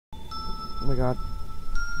Oh my god.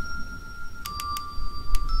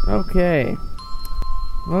 Okay.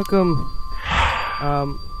 Welcome.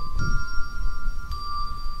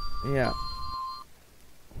 Yeah.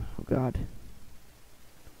 Oh god.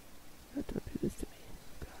 Don't do this to me.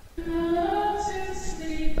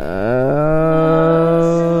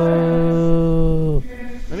 Oh.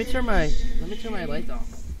 Let me turn my lights off.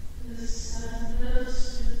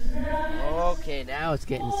 Okay, now it's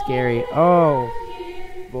getting scary. Oh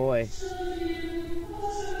boy.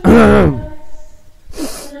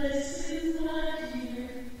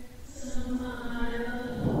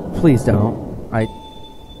 Please don't. I'd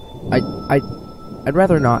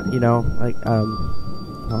rather not, you know, like,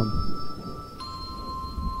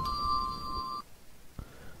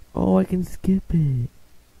 oh, I can skip it.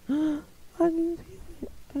 I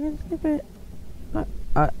can skip it.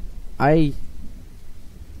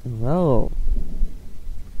 Well.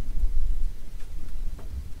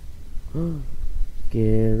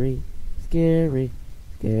 Scary, scary,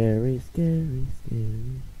 scary, scary,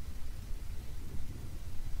 scary.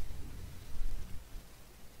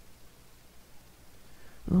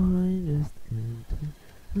 I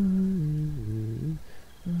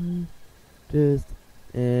just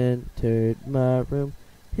entered my room.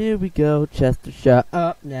 Here we go, Chester, shut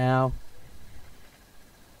up now.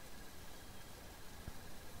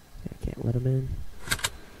 I can't let him in.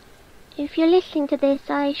 If you're listening to this,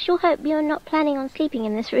 I sure hope you're not planning on sleeping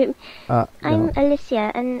in this room. No. I'm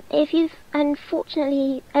Alicia, and if you've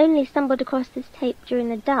unfortunately only stumbled across this tape during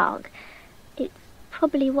the dark, it's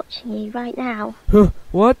probably watching you right now.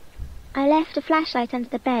 What? I left a flashlight under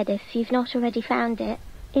the bed if you've not already found it.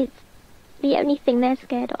 It's the only thing they're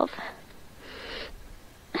scared of.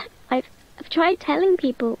 I've tried telling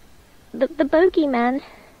people. The Boogeyman,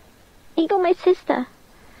 he got my sister.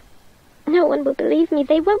 No one will believe me.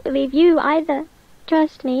 They won't believe you either.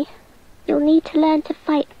 Trust me. You'll need to learn to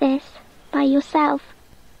fight this by yourself.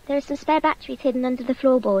 There are some spare batteries hidden under the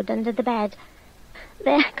floorboard, under the bed.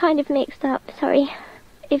 They're kind of mixed up, sorry.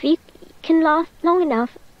 If you can last long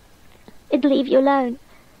enough, it'll leave you alone.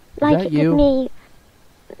 Like it did me.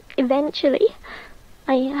 Eventually.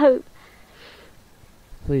 I hope.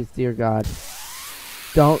 Please, dear God.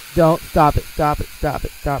 Don't, stop it, stop it,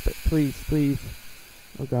 please.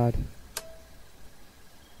 Oh God.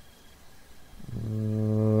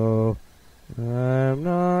 Oh, I'm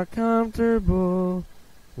not comfortable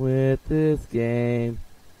with this game.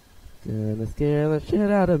 Gonna scare the shit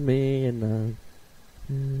out of me, and I'm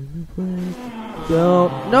gonna play.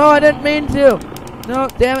 Don't. No, I didn't mean to. No,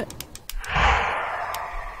 damn it.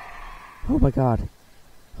 Oh my God.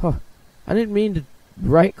 Huh. I didn't mean to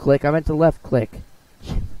right click. I meant to left click.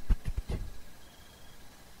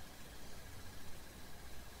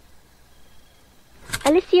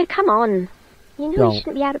 Alicia, come on. You know Don't. you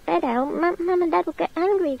shouldn't be out of bed, El. Mum and Dad will get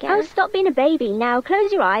angry again. Oh, stop being a baby. Now,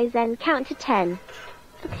 close your eyes and count to 10.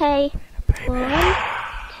 Okay. 1,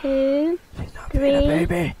 2,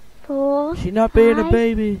 3, 4, She's not being a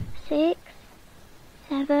baby. 6,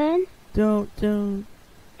 7. Don't.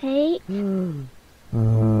 8, 9,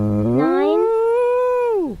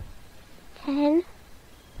 10.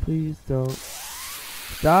 Please don't.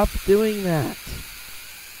 Stop doing that.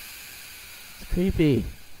 It's creepy.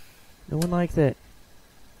 No one likes it.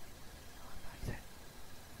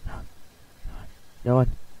 No one.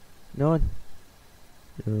 Don't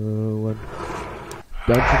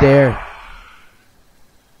you dare.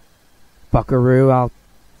 Buckaroo, I'll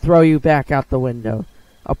throw you back out the window.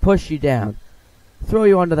 I'll push you down. Throw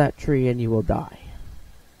you onto that tree and you will die.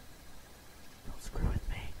 Don't screw with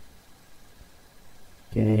me.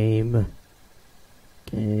 Game.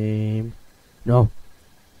 No.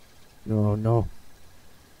 No.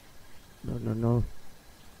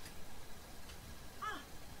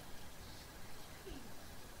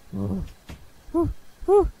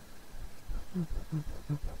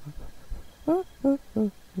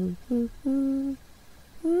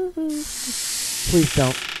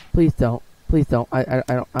 Please don't. I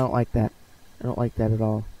don't like that. I don't like that at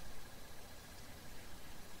all.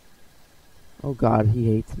 Oh God, he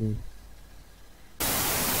hates me.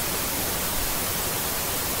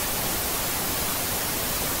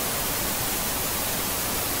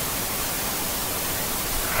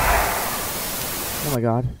 Oh my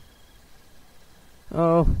God.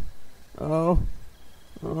 Oh.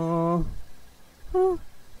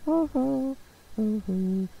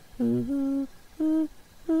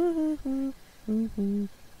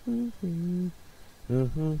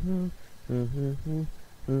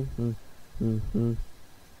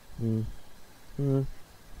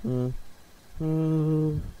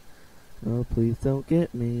 Oh, please don't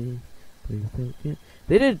get me. Please don't get.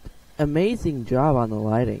 They did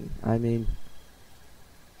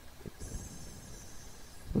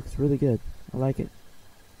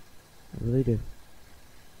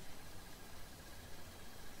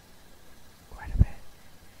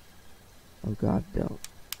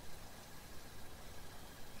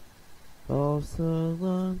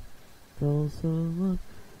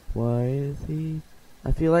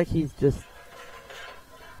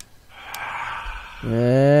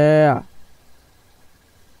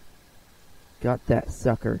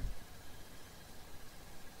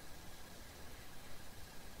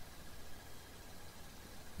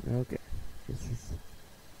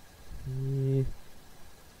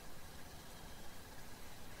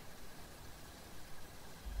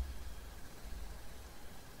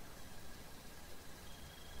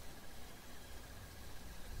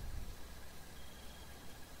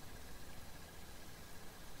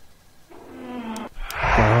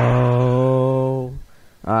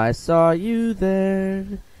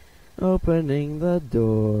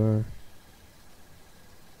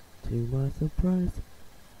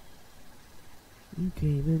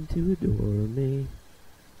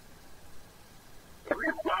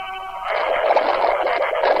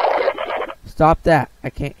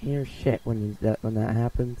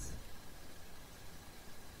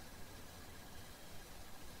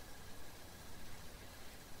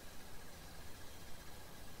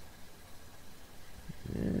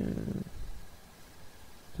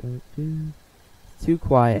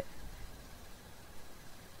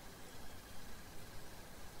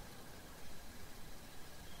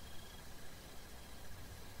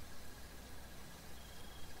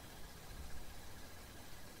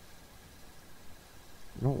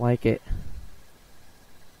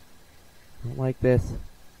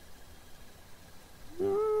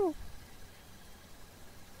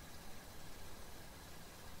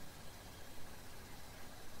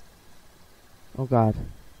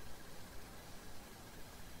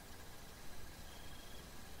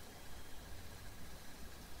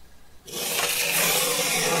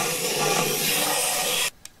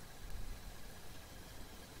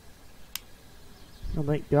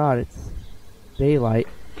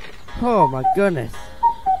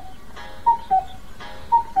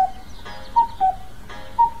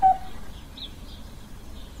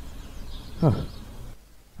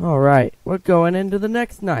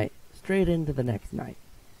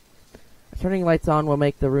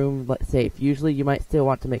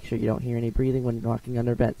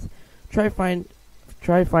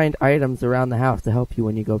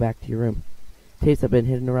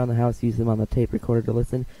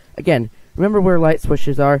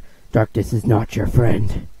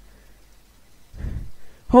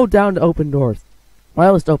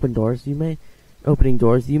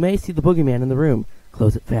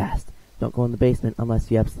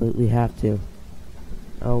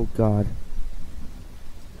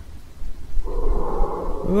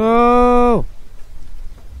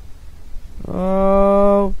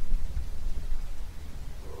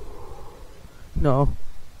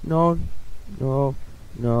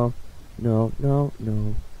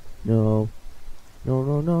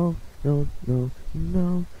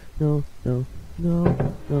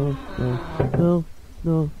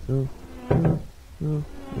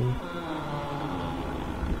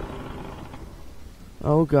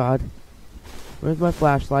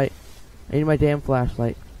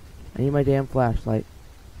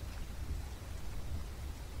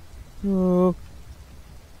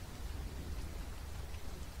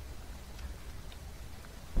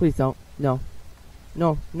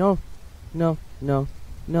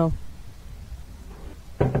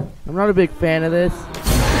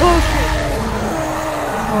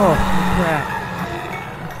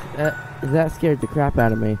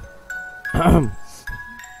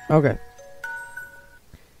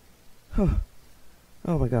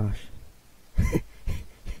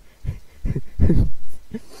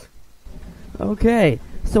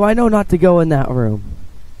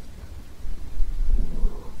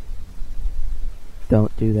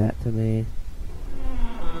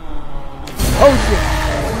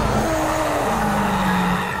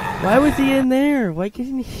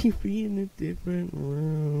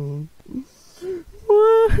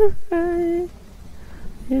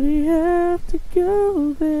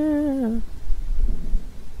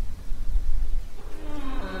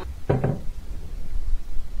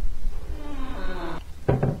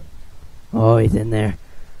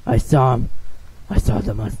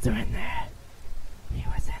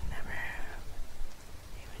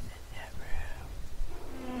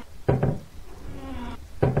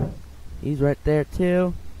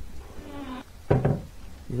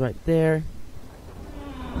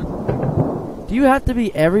Do you have to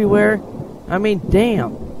be everywhere? I mean,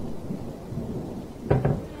 damn.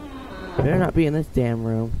 Better not be in this damn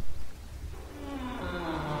room.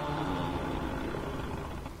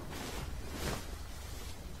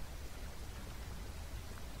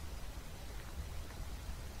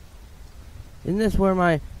 Isn't this where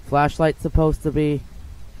my flashlight's supposed to be?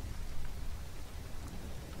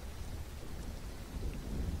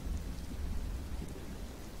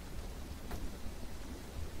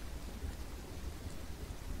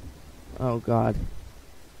 Oh God.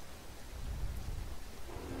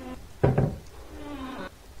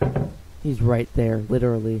 He's right there,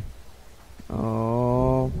 literally.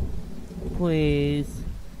 Oh, please.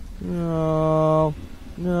 No.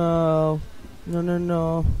 No. No, no,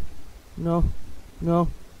 no. No. No.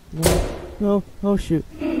 No. No. Oh, shoot.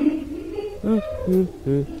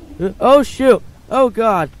 Oh, shoot. Oh,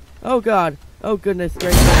 God. Oh, God. Oh, goodness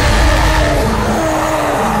gracious.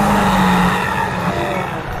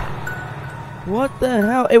 What the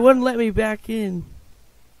hell? It wouldn't let me back in.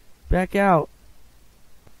 Back out.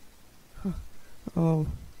 Oh.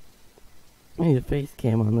 I need a face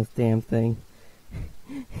cam on this damn thing.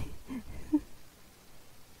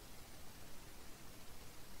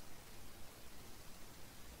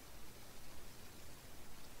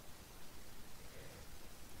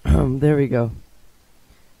 There we go.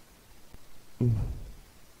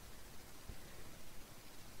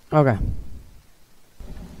 Okay.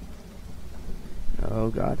 Oh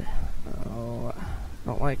God. Oh, I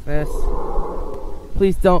don't like this.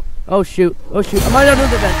 Please don't. Oh shoot. Oh shoot. I might not do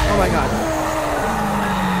the vent. Oh my God.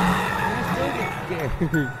 I still get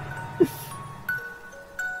scared.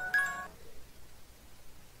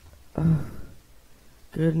 Oh,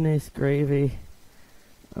 goodness gravy.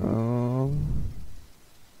 Oh.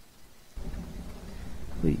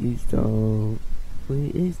 Please don't.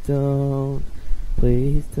 Please don't.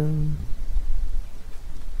 Please don't.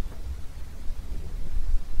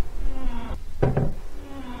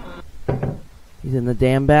 He's in the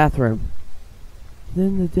damn bathroom. He's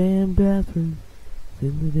in the damn bathroom.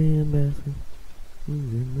 He's in the damn bathroom. He's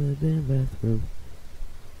in the damn bathroom.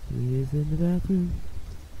 He is in the bathroom.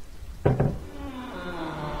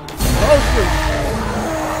 Oh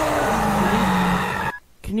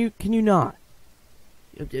shoot! Can you not?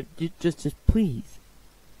 Just please.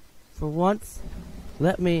 For once,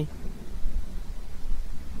 let me.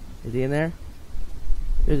 Is he in there?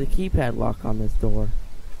 There's a keypad lock on this door.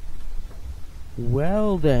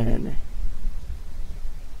 Well then.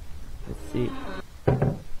 Let's see.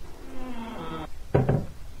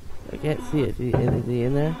 I can't see it. Is he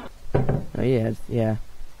in there? Oh yeah, yeah.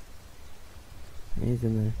 He's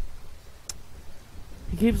in there.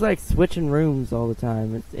 He keeps like switching rooms all the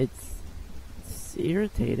time. It's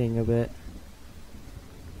irritating a bit.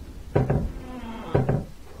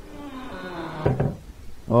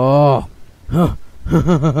 Oh.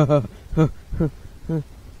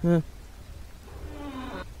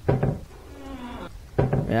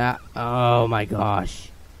 Yeah. Oh my gosh.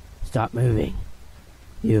 Stop moving.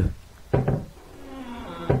 You're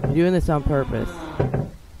doing this on purpose.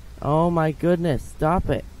 Oh my goodness. Stop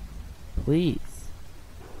it. Please.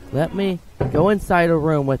 Let me go inside a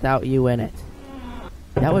room without you in it.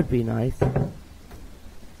 That would be nice.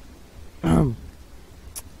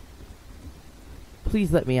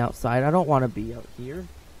 Please let me outside. I don't want to be out here.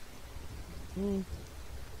 Please.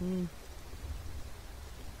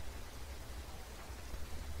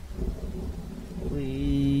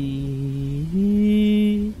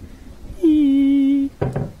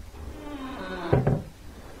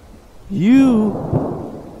 You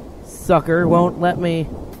sucker won't let me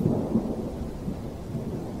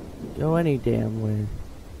go any damn way,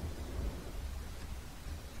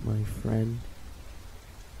 my friend.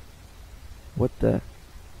 What the?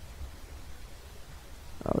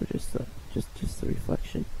 Oh, just the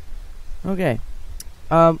reflection. Okay.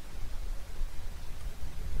 Why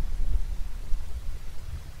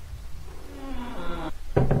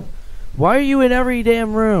are you in every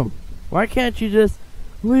damn room? Why can't you just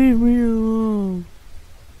leave me alone?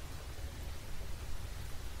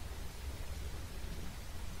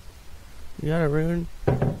 You gotta ruin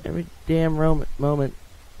every damn moment.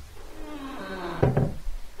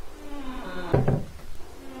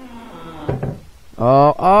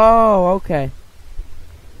 Oh, okay.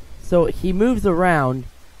 So he moves around,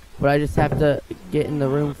 but I just have to get in the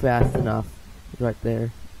room fast enough. He's right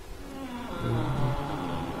there.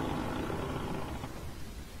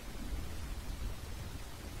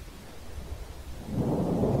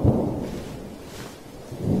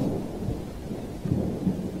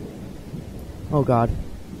 Oh God.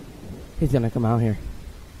 He's gonna come out here.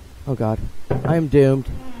 Oh God. I am doomed.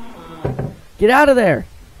 Get out of there!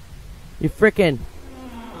 You frickin'.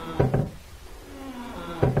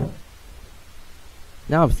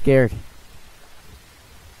 Now I'm scared.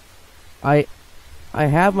 I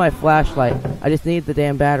have my flashlight. I just need the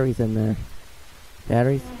damn batteries in there.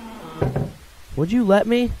 Batteries? Would you let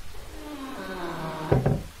me?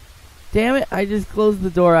 Damn it, I just closed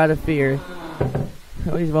the door out of fear.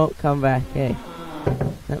 Always won't come back. Hey.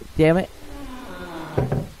 Oh, damn it.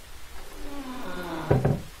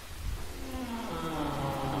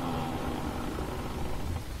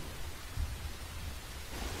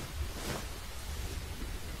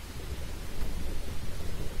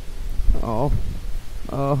 Oh.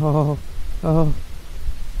 Oh. Oh.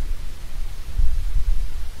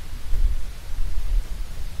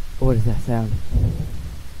 What does that sound?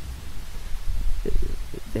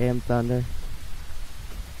 Damn thunder.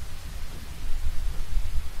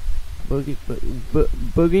 Boogeyman.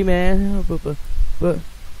 Boogeyman.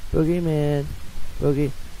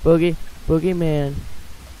 Boogeyman.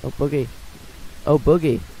 Oh, boogie. Oh,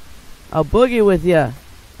 boogie. I'll boogie with ya.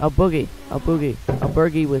 I'll boogie. I'll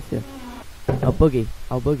boogie with ya. I'll boogie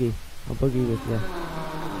with ya.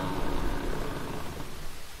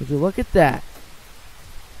 Would you look at that?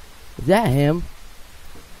 Is that him?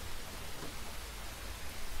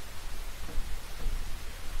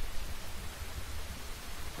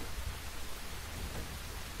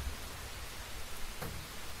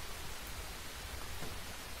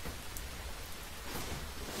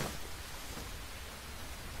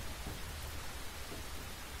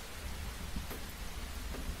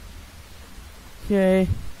 Okay.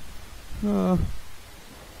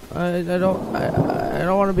 I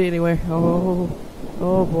don't want to be anywhere. Oh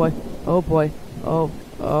boy. Oh boy.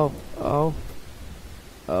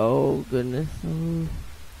 Oh goodness. Oh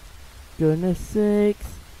goodness sakes.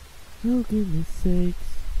 Oh goodness sakes.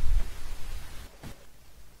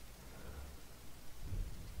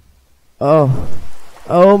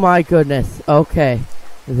 Oh my goodness. Okay.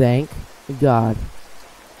 Thank God.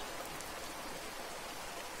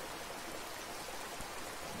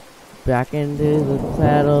 Back into the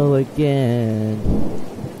saddle again.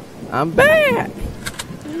 I'm back!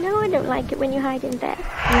 No, I don't like it when you hide in there.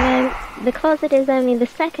 You know, the closet is only the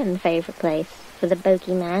second favourite place for the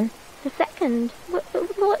Boogeyman. The second? What's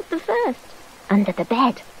the first? Under the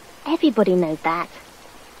bed. Everybody knows that.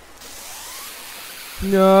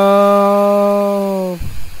 No!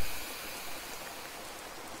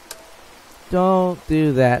 Don't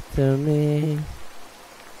do that to me.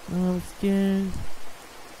 I'm scared.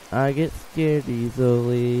 I get scared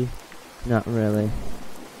easily. Not really.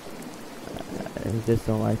 I just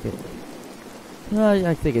don't like it.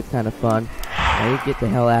 I think it's kind of fun. Now you get the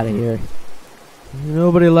hell out of here.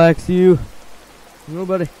 Nobody likes you.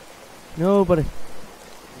 Nobody. Did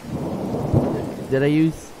I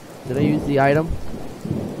use the item?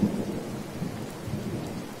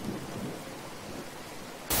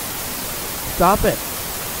 Stop it.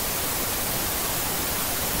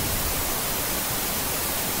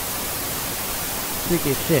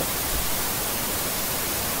 Freaking shit.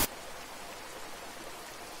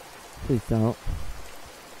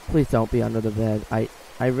 Please don't be under the bed. I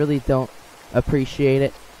really don't appreciate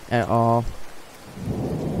it at all.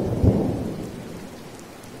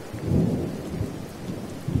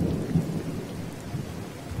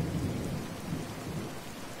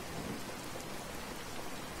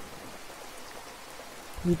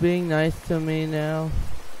 You being nice to me now?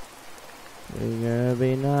 You're gonna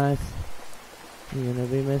be nice. You're gonna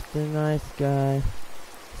be Mr. Nice Guy.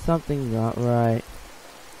 Something's not right.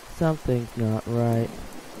 Something's not right.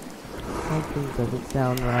 Something doesn't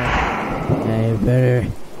sound right. Yeah, you better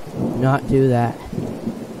not do that.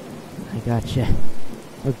 I gotcha.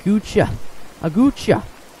 I gotcha.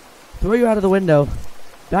 Throw you out of the window.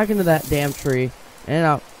 Back into that damn tree. And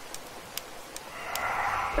out.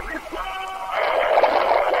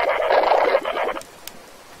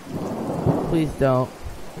 Please don't.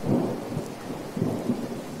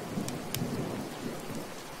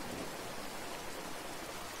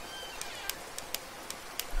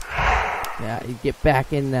 Yeah, you get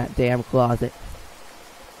back in that damn closet.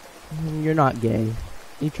 You're not gay.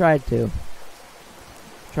 You tried to.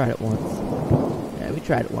 Tried it once. Yeah, we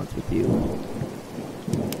tried it once with you.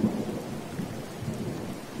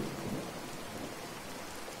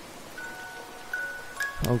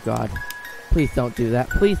 Oh God. Please don't do that.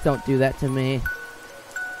 Please don't do that to me.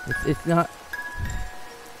 It's not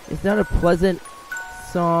a pleasant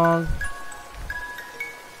song.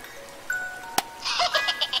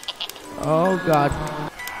 Oh God.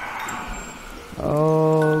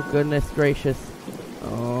 Oh goodness gracious.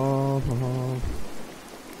 Oh.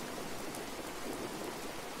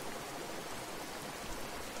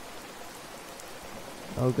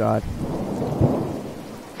 Oh god.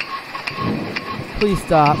 Please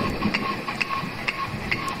stop.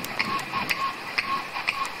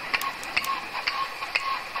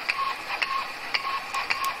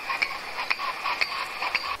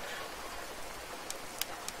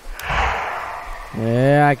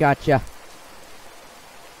 Yeah, I gotcha.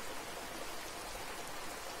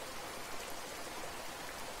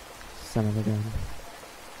 Son of a gun.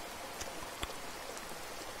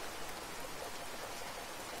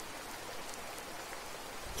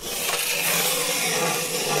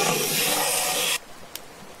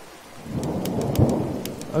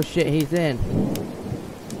 Oh shit, he's in.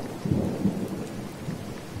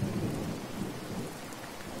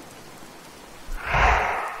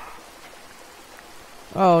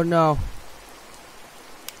 Oh no.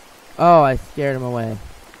 Oh, I scared him away.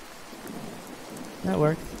 That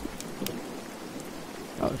works.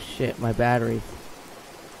 Oh shit, my batteries.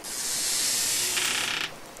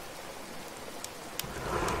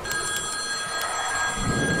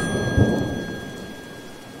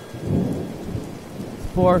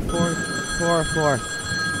 Four.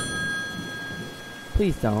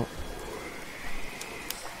 Please don't.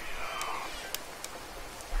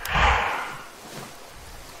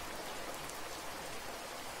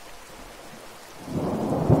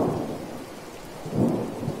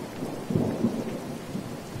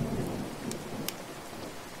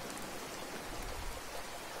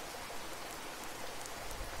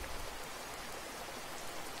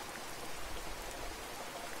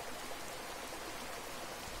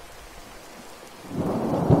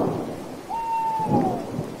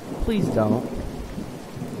 Please don't.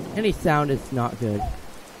 Any sound is not good.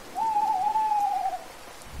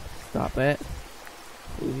 Stop it.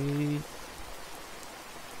 Please.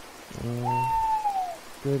 Oh,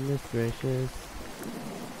 goodness gracious.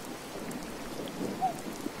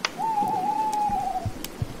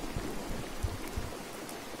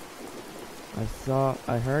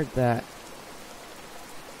 I heard that.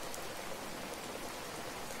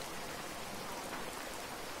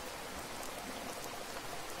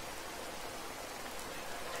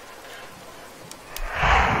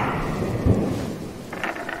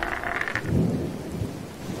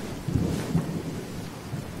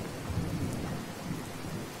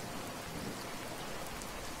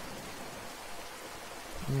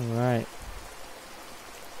 Alright.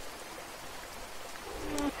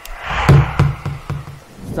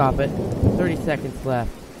 Stop it. 30 seconds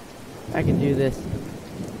left. I can do this.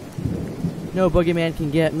 No boogeyman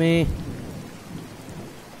can get me.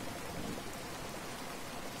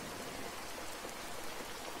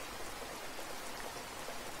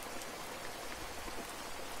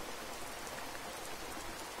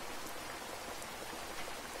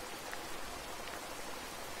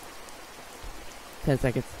 Ten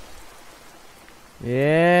seconds.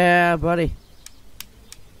 Yeah, buddy.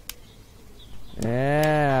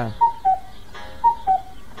 Yeah.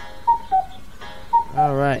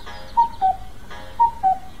 Alright.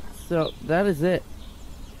 So, that is it.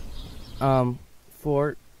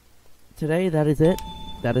 For today, that is it.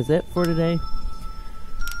 That is it for today.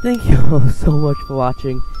 Thank you all so much for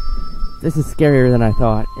watching. This is scarier than I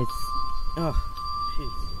thought. It's... oh,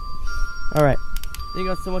 jeez. Alright. Thank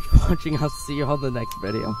you all so much for watching. I'll see you all in the next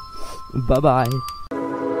video. Bye-bye.